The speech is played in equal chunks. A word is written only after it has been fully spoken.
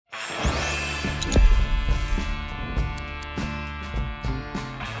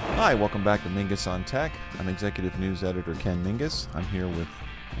Hi, welcome back to Mingus on Tech. I'm Executive News Editor Ken Mingus. I'm here with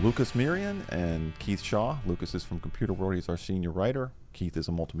Lucas Mirian and Keith Shaw. Lucas is from Computer World. He's our senior writer. Keith is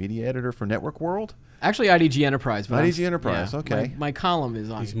a multimedia editor for Network World. Actually, IDG Enterprise. But IDG Enterprise, okay. My column is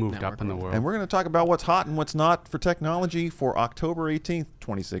on He's moved Network up in the world. And we're going to talk about what's hot and what's not for technology for October 18th,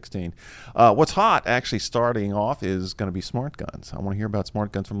 2016. What's hot, actually, starting off, is going to be smart guns. I want to hear about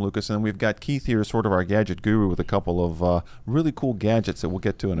smart guns from Lucas. And we've got Keith here, sort of our gadget guru, with a couple of really cool gadgets that we'll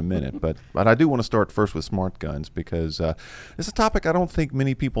get to in a minute. But I do want to start first with smart guns because it's a topic I don't think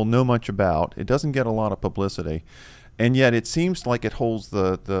many people know much about. It doesn't get a lot of publicity. And yet it seems like it holds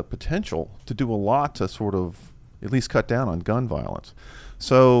the potential to do a lot to sort of at least cut down on gun violence.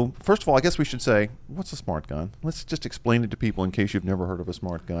 So first of all, I guess we should say, what's a smart gun? Let's just explain it to people in case you've never heard of a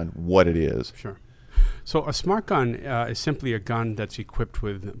smart gun, what it is. Sure. So a smart gun is simply a gun that's equipped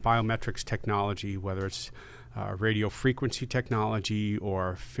with biometrics technology, whether it's radio frequency technology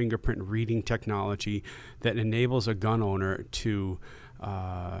or fingerprint reading technology that enables a gun owner to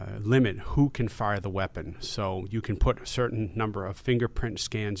limit who can fire the weapon. So you can put a certain number of fingerprint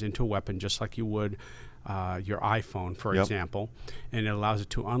scans into a weapon just like you would your iPhone, for example, and it allows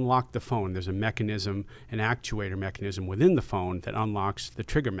it to unlock the phone. There's a mechanism, an actuator mechanism within the phone that unlocks the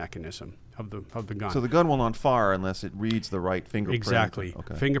trigger mechanism of the gun. So the gun will not fire unless it reads the right fingerprint. Exactly.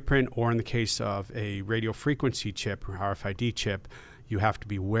 Okay. Fingerprint, or in the case of a radio frequency chip or RFID chip, you have to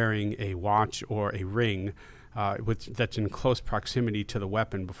be wearing a watch or a ring that's in close proximity to the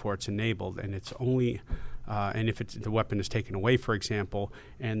weapon before it's enabled, and it's only and if the weapon is taken away, for example,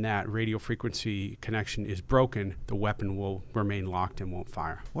 and that radio frequency connection is broken, the weapon will remain locked and won't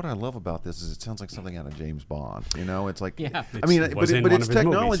fire. What I love about this is it sounds like something out of James Bond. You know, it's like, Yeah. I mean, It but was in it's one of his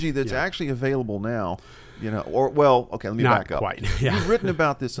technology movies. that's Yeah. actually available now. You know, or well, okay, let me Not back up. quite. Yeah. You've written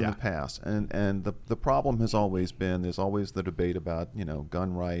about this in Yeah. the past, and the problem has always been there's always the debate about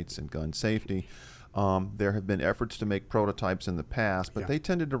gun rights and gun safety. There have been efforts to make prototypes in the past, but they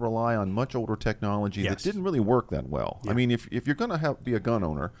tended to rely on much older technology that Yes. didn't really work that well. Yeah. I mean, if you're going to be a gun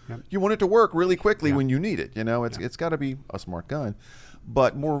owner, you want it to work really quickly when you need it. You know, it's got to be a smart gun.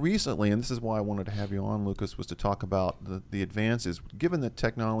 But more recently, and this is why I wanted to have you on, Lucas, was to talk about the advances, given the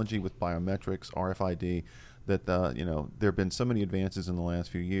technology with biometrics, RFID, that there have been so many advances in the last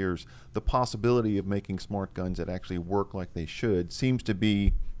few years. The possibility of making smart guns that actually work like they should seems to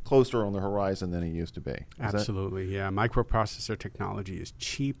be closer on the horizon than it used to be. Absolutely, yeah. Microprocessor technology is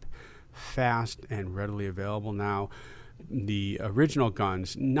cheap, fast, and readily available now. The original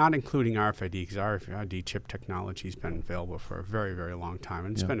guns, not including RFID, because RFID chip technology has been available for a very, very long time,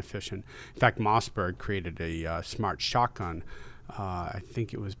 and it's been efficient. In fact, Mossberg created a smart shotgun. I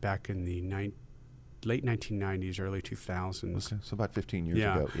think it was back in the late 1990s, early 2000s. Okay, so about 15 years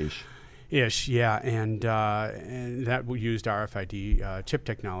Yeah. ago-ish. Ish, yeah, and that used RFID chip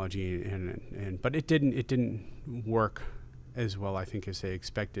technology, but it didn't work as well, I think, as they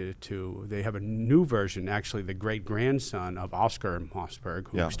expected it to. They have a new version, actually, the great grandson of Oscar Mossberg,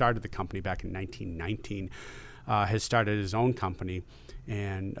 who started the company back in 1919, has started his own company.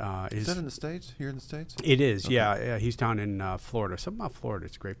 And is that in the States? Here in the States? It is, yeah. He's down in Florida. Something about Florida.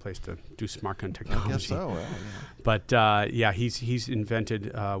 It's a great place to do smart gun technology. I guess so. Well, But he's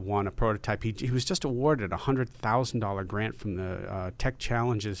invented a prototype. He was just awarded a $100,000 grant from the Tech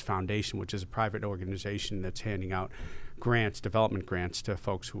Challenges Foundation, which is a private organization that's handing out development grants to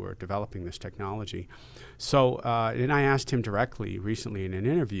folks who are developing this technology. So, and I asked him directly recently in an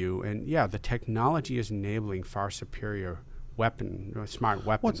interview, and the technology is enabling far superior smart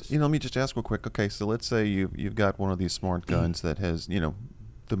weapons. Let me just ask real quick. Okay, so let's say you've got one of these smart guns that has,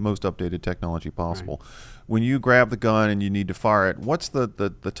 the most updated technology possible. Right. When you grab the gun and you need to fire it, what's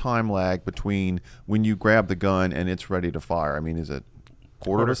the time lag between when you grab the gun and it's ready to fire? I mean, is it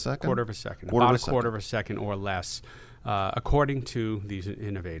quarter of a second? Quarter of a second. Quarter of a second or less. According to these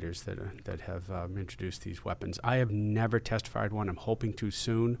innovators that have introduced these weapons. I have never test fired one. I'm hoping to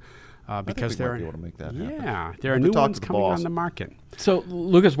soon. Because there are able to make that happen. There are new ones coming on the market. So,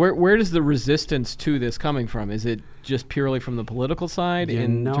 Lucas, where does the resistance to this coming from? Is it just purely from the political side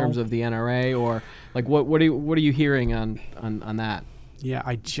terms of the NRA, or like what are you hearing on that? Yeah,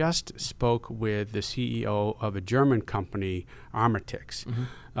 I just spoke with the CEO of a German company, Armatix,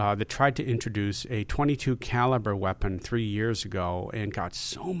 that tried to introduce a .22 caliber weapon 3 years ago and got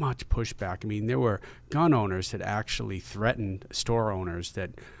so much pushback. I mean, there were gun owners that actually threatened store owners that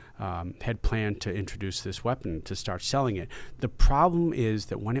had planned to introduce this weapon to start selling it. The problem is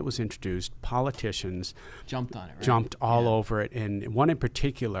that when it was introduced, politicians jumped on it, right? Jumped all over it. And one in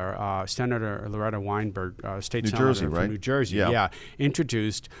particular, Senator Loretta Weinberg, state senator from New Jersey,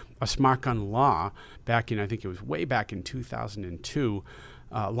 introduced a smart gun law back in, I think it was way back in 2002,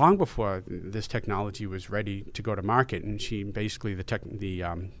 long before this technology was ready to go to market. And she basically, the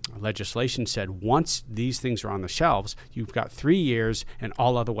legislation said, once these things are on the shelves, you've got 3 years and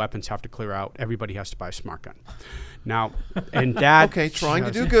all other weapons have to clear out. Everybody has to buy a smart gun. Now, and that... Okay, trying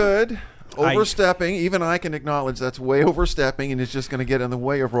to do good. Overstepping. Even I can acknowledge that's way overstepping, and it's just going to get in the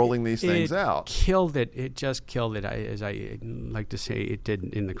way of rolling these things out. Killed it. It just killed it, as I like to say it did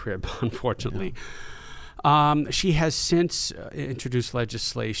in the crib, unfortunately. Yeah. She has since introduced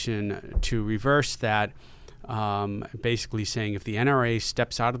legislation to reverse that, basically saying if the NRA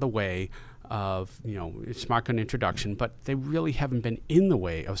steps out of the way of smart gun introduction, but they really haven't been in the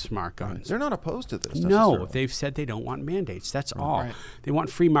way of smart guns. Right. They're not opposed to this. No, they've said they don't want mandates. That's all. Right. They want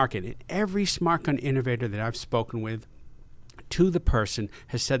free market. And every smart gun innovator that I've spoken with, to the person,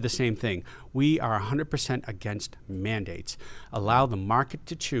 has said the same thing. We are 100% against mandates. Allow the market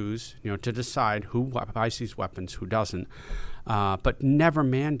to choose, to decide who buys these weapons, who doesn't, but never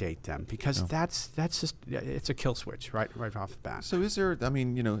mandate them, because that's just, it's a kill switch right off the bat. So is there,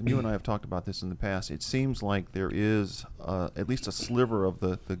 you and I have talked about this in the past. It seems like there is at least a sliver of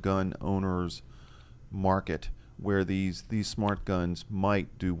the gun owners market where these smart guns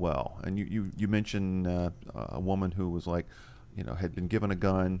might do well. And you mentioned a woman who was like, had been given a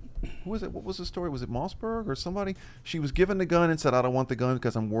gun. Who was it? What was the story? Was it Mossberg or somebody? She was given the gun and said, I don't want the gun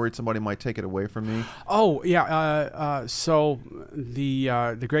because I'm worried somebody might take it away from me. Oh, yeah. So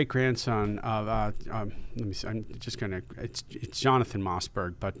the great-grandson of, let me see, I'm just going to, it's Jonathan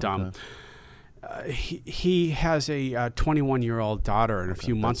Mossberg, but he has a 21-year-old daughter, and a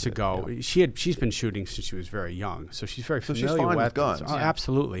few months ago, she's been shooting since she was very young, so she's very familiar she's fine with guns. guns. Oh,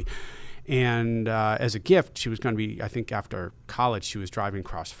 absolutely. And as a gift, she was going to be, I think after college, she was driving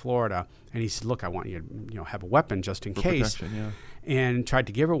across Florida. And he said, look, I want you to have a weapon just in case. And tried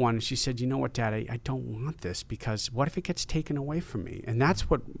to give her one. And she said, you know what, Dad, I don't want this, because what if it gets taken away from me? And that's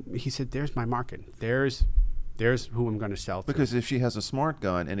what he said, there's my market. There's who I'm going to sell to. Because if she has a smart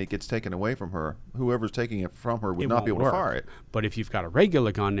gun and it gets taken away from her, whoever's taking it from her would not be able to fire it. But if you've got a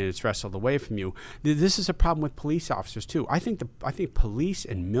regular gun and it's wrestled away from you, this is a problem with police officers too. I think police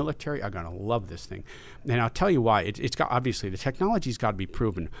and military are going to love this thing, and I'll tell you why. It's got, obviously the technology's got to be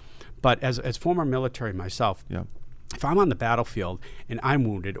proven, but as former military myself, if I'm on the battlefield and I'm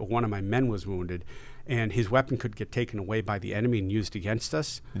wounded, or one of my men was wounded, and his weapon could get taken away by the enemy and used against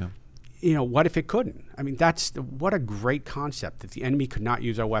us. What if it couldn't? I mean, what a great concept, that the enemy could not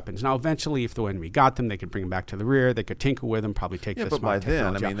use our weapons. Now, eventually, if the enemy got them, they could bring them back to the rear. They could tinker with them, probably take the smart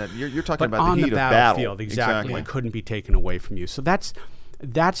technology. But by then, you're talking but about the heat of battle. On the battlefield, exactly. It couldn't be taken away from you. So that's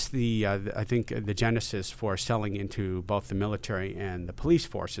the I think the genesis for selling into both the military and the police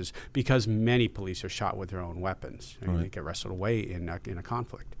forces, because many police are shot with their own weapons and they get wrestled away in a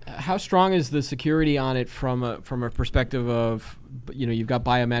conflict. How strong is the security on it from a perspective of, you've got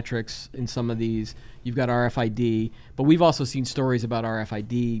biometrics in some of these, you've got RFID, but we've also seen stories about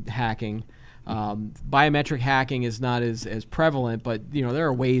RFID hacking. Biometric hacking is not as prevalent, but there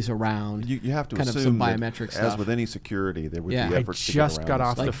are ways around. You have to kind assume of some biometric that, stuff. as with any security, there would be efforts to I get around. just got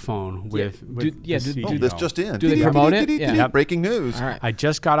off the phone with the CEO. This just in. Do they promote it? Breaking news. All right. I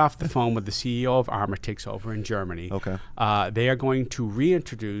just got off the phone with the CEO of Armatix over in Germany. Okay. They are going to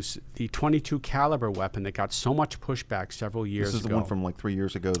reintroduce the .22 caliber weapon that got so much pushback several years ago. This is the one from like 3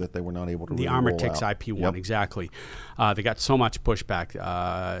 years ago that they were not able to the really roll Armatix out. IP1, exactly. They got so much pushback.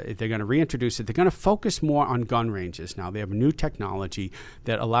 They're going to reintroduce it. They're going to focus more on gun ranges now. They have a new technology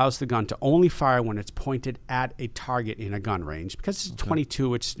that allows the gun to only fire when it's pointed at a target in a gun range. Because it's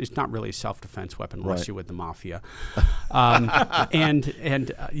 .22, it's not really a self-defense weapon unless you're with the mafia. And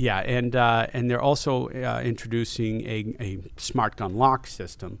they're also introducing a smart gun lock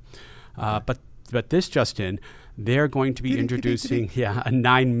system. But this just in, they're going to be introducing a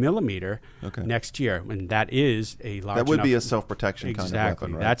 9mm next year, and that is a large. That would be a self-protection kind of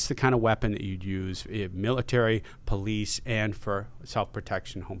weapon, right? That's the kind of weapon that you'd use in military, police, and for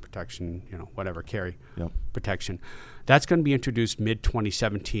self-protection, home protection, whatever, carry protection. That's going to be introduced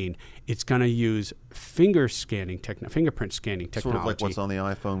mid-2017. It's going to use fingerprint scanning technology. Sort of like what's on the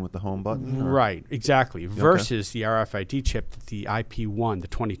iPhone with the home button? Right, exactly. Versus the RFID chip that the IP1, the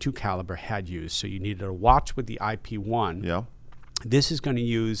 .22 caliber, had used. So you needed a watch with the IP1. Yeah. This is going to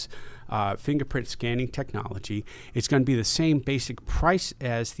use fingerprint scanning technology. It's going to be the same basic price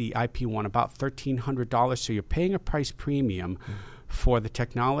as the IP1, about $1,300. So you're paying a price premium for the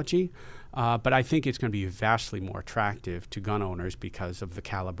technology. But I think it's going to be vastly more attractive to gun owners because of the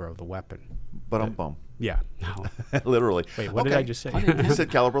caliber of the weapon. But Yeah. No. literally. Wait, what did I just say? You said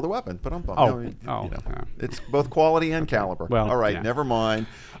caliber of the weapon, but it's both quality and caliber. Well, all right, yeah. never mind.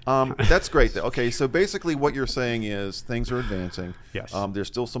 That's great. Okay, so basically what you're saying is things are advancing. Yes. There's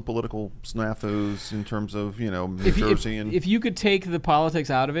still some political snafus in terms of New If Jersey and if you could take the politics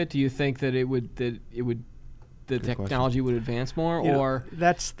out of it, do you think that the technology would advance more, or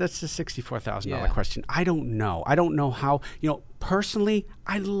that's the $64,000 Yeah. question. I don't know. I don't know how. Personally,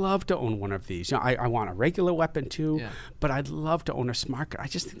 I'd love to own one of these. I want a regular weapon too, Yeah. but I'd love to own a smart gun. I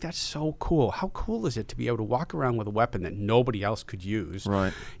just think that's so cool. How cool is it to be able to walk around with a weapon that nobody else could use?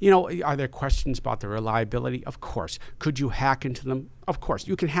 Right. Are there questions about the reliability? Of course. Could you hack into them? Of course.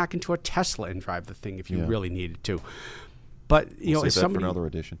 You can hack into a Tesla and drive the thing if you really needed to. But we'll is save that somebody for another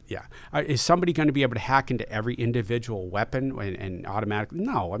edition? Yeah, is somebody going to be able to hack into every individual weapon and automatically?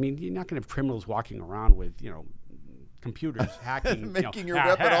 No, I mean you're not going to have criminals walking around with computers hacking, making your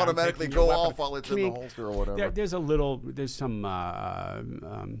weapon automatically go off while it's in the holster or whatever. There's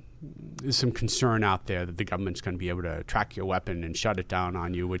some concern out there that the government's going to be able to track your weapon and shut it down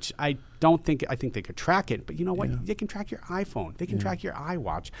on you, which I don't think. I think they could track it, but you know what? Yeah. They can track your iPhone. They can track your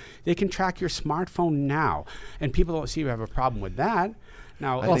iWatch. They can track your smartphone now, and people don't seem to have a problem with that.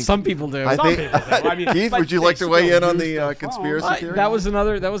 Now, some people do. Keith, would you like to weigh in on the conspiracy theory? That was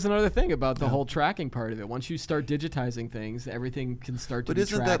another thing about the whole tracking part of it. Once you start digitizing things, everything can start to be tracked.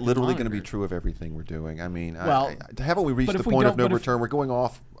 But isn't that literally going to be true of everything we're doing? I mean, haven't we reached the we point of no return? We're going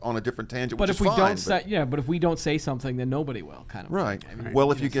off on a different tangent, but which if is we fine. but if we don't say something, then nobody will. Kind of right. Thing. I mean,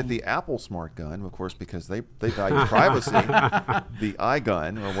 well, if you get the Apple smart gun, of course, because they value privacy, the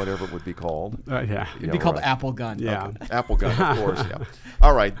iGun or whatever it would be called. It'd be called Apple Gun. Yeah, okay. Apple Gun, of course. Yeah.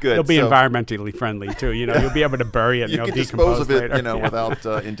 All right, good. It'll be environmentally friendly too. You'll be able to bury it. You and can decompose dispose of it, later. without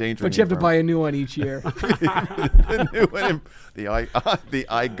endangering. But you have to buy a new one each year. The new one, the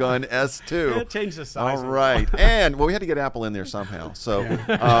iGun S2. Yeah, change the size. All right, and we had to get Apple in there somehow. So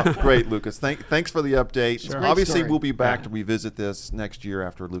great, Lucas. Thanks for the update. Sure. Obviously, we'll be back to revisit this next year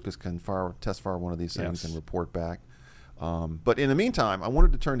after Lucas can test fire one of these things and report back. But in the meantime, I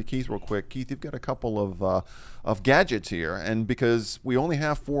wanted to turn to Keith real quick. Keith, you've got a couple of gadgets here, and because we only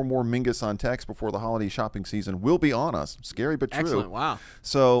have 4 more Mingus on Text before the holiday shopping season will be on us. Scary but true. Excellent. Wow.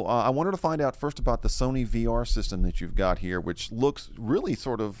 So I wanted to find out first about the Sony VR system that you've got here, which looks really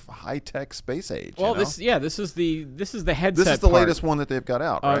sort of high-tech space age. Well, this is the headset. This is the latest one that they've got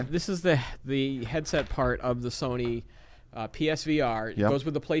out, right? This is the headset part of the Sony PSVR. It goes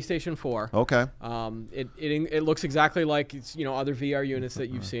with the PlayStation 4. Okay. It looks exactly like other VR units that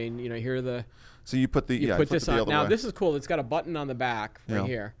you've seen. Here So you put this on. Now way. this is cool. It's got a button on the back right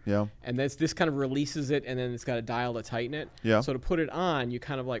here. Yeah. And this kind of releases it, and then it's got a dial to tighten it. Yeah. So to put it on, you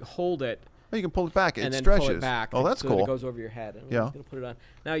kind of like hold it. Oh, you can pull it back. It and then stretches. pull it back. Oh, that's so cool. That it goes over your head. And I'm just gonna put it on.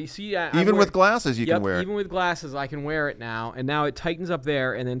 Now you see. Even with glasses, you can wear it. Even with glasses, I can wear it now. And now it tightens up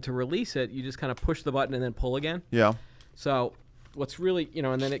there, and then to release it, you just kind of push the button and then pull again. Yeah. So what's really,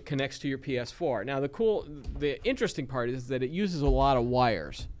 and then it connects to your PS4. Now the interesting part is that it uses a lot of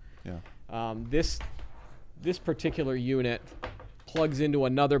wires. Yeah. This particular unit plugs into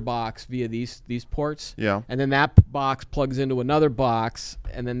another box via these ports. Yeah. And then that box plugs into another box,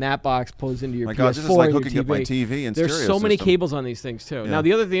 and then that box plugs into your PS4. My God, this is like and your hooking up my TV and stereo There's so many system. cables on these things too. Yeah. Now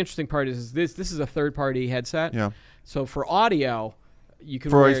the interesting part is this is a third-party headset. Yeah. So for audio, you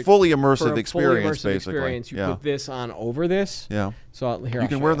can for wear a fully immersive for a experience, fully immersive basically. experience, you put this on over this. Yeah. So here you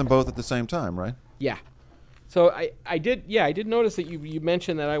can wear them both at the same time, right? Yeah. So I did notice that you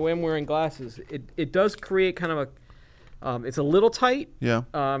mentioned that I am wearing glasses. It does create kind of a it's a little tight. Yeah.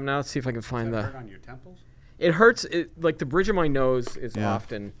 Now let's see if I can find Does that hurt on your temples? It hurts. Like the bridge of my nose is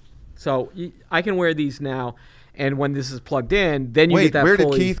often. So I can wear these now, and when this is plugged in, then you get that. Wait, where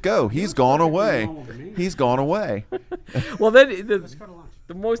fully... did Keith go? He's gone away. He's gone away. Well, then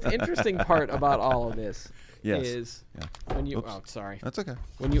the most interesting part about all of this is when you. Oh, sorry. That's okay.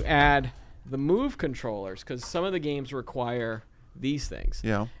 When you add the Move controllers, because some of the games require these things.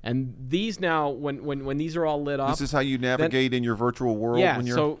 Yeah. And these now, when these are all lit up. This is how you navigate in your virtual world. Yeah. When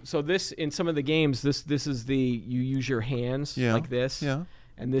you're... So this in some of the games, this is you use your hands like this. Yeah.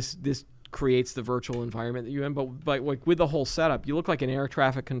 And this creates the virtual environment that you're in. But like with the whole setup, you look like an air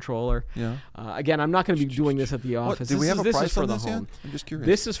traffic controller. Yeah. Again, I'm not going to be doing this at the office. Do we have a this price is for on the this home. yet? I'm just curious.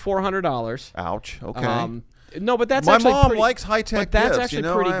 This is $400. Ouch. Okay. No, but that's my actually mom pretty, likes high tech. But that's gifts,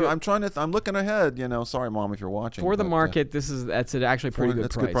 actually pretty good. I'm trying to. I'm looking ahead. Sorry, Mom, if you're watching. For the market, that's actually pretty good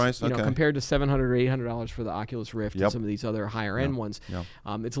that's price. Good price. Okay. Compared to $700 or $800 for the Oculus Rift and some of these other higher end ones. Yep.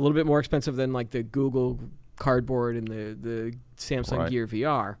 It's a little bit more expensive than like the Google Cardboard and the Samsung Right. Gear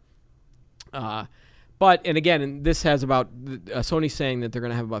VR. But, and again, and this has about, Sony's saying that they're going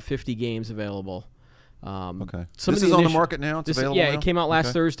to have about 50 games available. Okay. Some This of is the on the initial- market now? It's This, available yeah, now? it came out last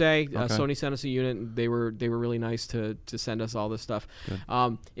Okay. Thursday. Okay. Sony sent us a unit, and they were really nice to send us all this stuff.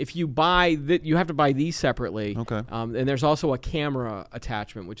 Good. If you buy you have to buy these separately. Okay. And there's also a camera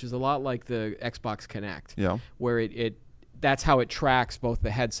attachment, which is a lot like the Xbox Kinect, Yeah. where that's how it tracks both the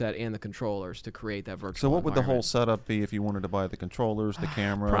headset and the controllers to create that virtual. So what would the whole environment. setup be if you wanted to buy the controllers, the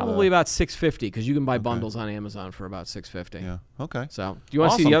camera? Probably about $650 because you can buy Okay. bundles on Amazon for about $650. Yeah. Okay. So, do you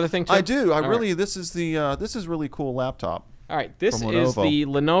want to see the Awesome. other thing too? I do. All right. Really. This is really cool laptop. All right, this From is Lenovo. the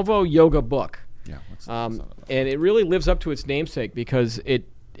Lenovo Yoga Book. Yeah. What's And it really lives up to its namesake because it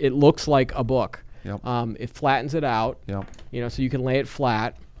looks like a book. Yep. It flattens it out, Yep. so you can lay it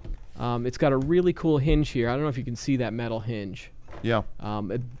flat. It's got a really cool hinge here. I don't know if you can see that metal hinge. Yeah.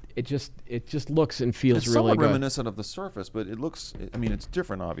 It just looks and feels It's really somewhat good. reminiscent of the Surface, but it looks. I mean, it's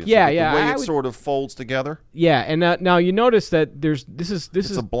different, obviously. Yeah, but yeah, The way I it would- sort of folds together. Yeah, and now you notice that this is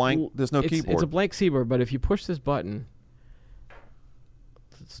It's a blank. There's no it's keyboard. a blank keyboard, but if you push this button,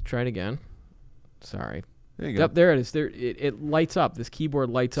 let's try it again. Sorry. There you go. Yep, there it is. There it lights up. This keyboard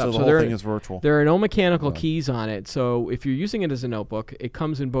lights So up. the whole there thing is virtual. There are no mechanical Yeah. keys on it, so if you're using it as a notebook, it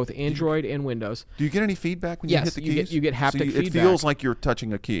comes in both Android and Windows. Do you get any feedback when Yes, you hit the you get- keys? you get So haptic It feedback. feels like you're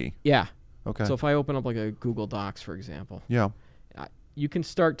touching a key. Yeah. Okay. So if I open up like a Google Docs, for example, yeah. you can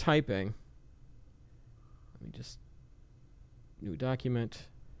start typing. Let me just new document.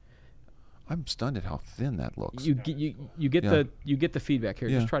 I'm stunned at how thin that looks. You get Yeah. you get the feedback here.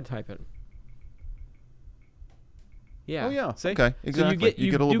 Yeah. Just try to type it. Yeah. Oh, yeah. See? Okay, So exactly.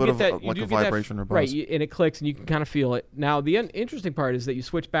 You get a little do bit get of that- you like do a get that vibration or right, buzz. and it clicks, and you can kind of feel it. Now, the interesting part is that you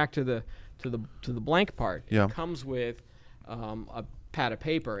switch back to the blank part. Yeah. It comes with a pad of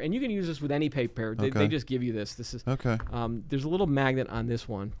paper, and you can use this with any paper. They Okay. just give you this. This is Okay. there's a little magnet on this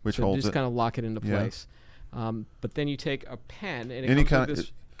one, Which so holds just it. kind of lock it into Yeah. place. But then you take a pen, and it Any comes kind with of-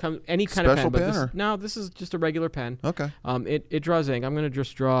 this. Any kind of special pen, but pen, this, or? no, this is just a regular pen. Okay. It draws ink. I'm going to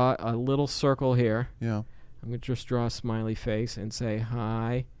just draw a little circle here. Yeah. I'm going to just draw a smiley face and say,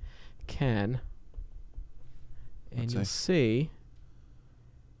 hi, Ken. And Let's you'll see.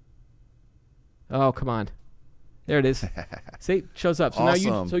 Oh, come on. There it is. See, it shows up. So now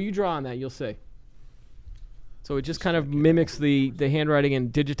Awesome. you draw on that, you'll see. So it just kind of mimics the handwriting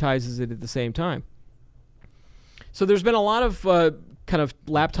and digitizes it at the same time. So there's been a lot of kind of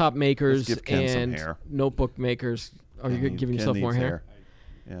laptop makers give Ken some and hair. notebook makers. Are you giving Ken yourself more needs hair?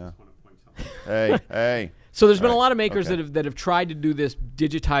 Yeah. Hey, hey. So there's been a Right, lot of makers okay. that have tried to do this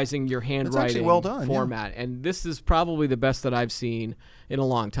digitizing your handwriting well done, yeah. format, and this is probably the best that I've seen in a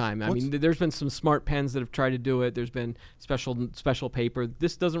long time. I What's- mean, there's been some smart pens that have tried to do it. There's been special paper.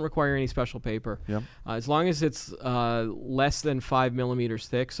 This doesn't require any special paper. Yep. As long as it's less than 5 millimeters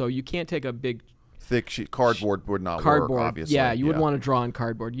thick, so you can't take a big Thick sheet cardboard would not cardboard. work, obviously. Yeah, you would want to draw on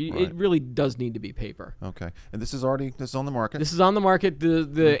cardboard. It Right. really does need to be paper. Okay. And this is on the market? This is on the market.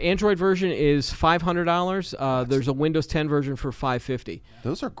 The Android version is $500. There's a Windows 10 version for $550.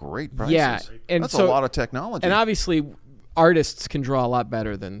 Those are great prices. Yeah, and That's so- a lot of technology. And obviously, artists can draw a lot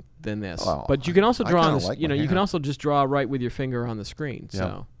better than this. Well, but you can also I draw on kinda this. like You my can hand. also just draw right with your finger on the screen. Yeah.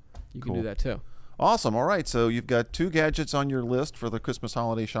 So you can do Cool. that too. Awesome. All right. So you've got 2 gadgets on your list for the Christmas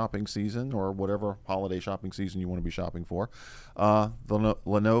holiday shopping season, or whatever holiday shopping season you want to be shopping for. The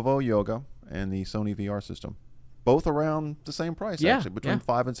Lenovo Yoga and the Sony VR system. Both around the same price, Yeah, actually, between yeah.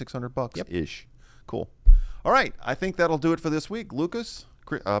 $500 and $600 Yep. ish. Cool. All right. I think that'll do it for this week. Lucas?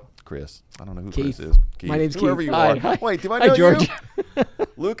 Chris. I don't know who Keith. Chris is. Keith. My name's Whoever Keith. you Hi. are. Hi. Wait, do I Hi, know George. you?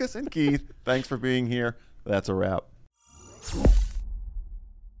 Lucas and Keith, thanks for being here. That's a wrap.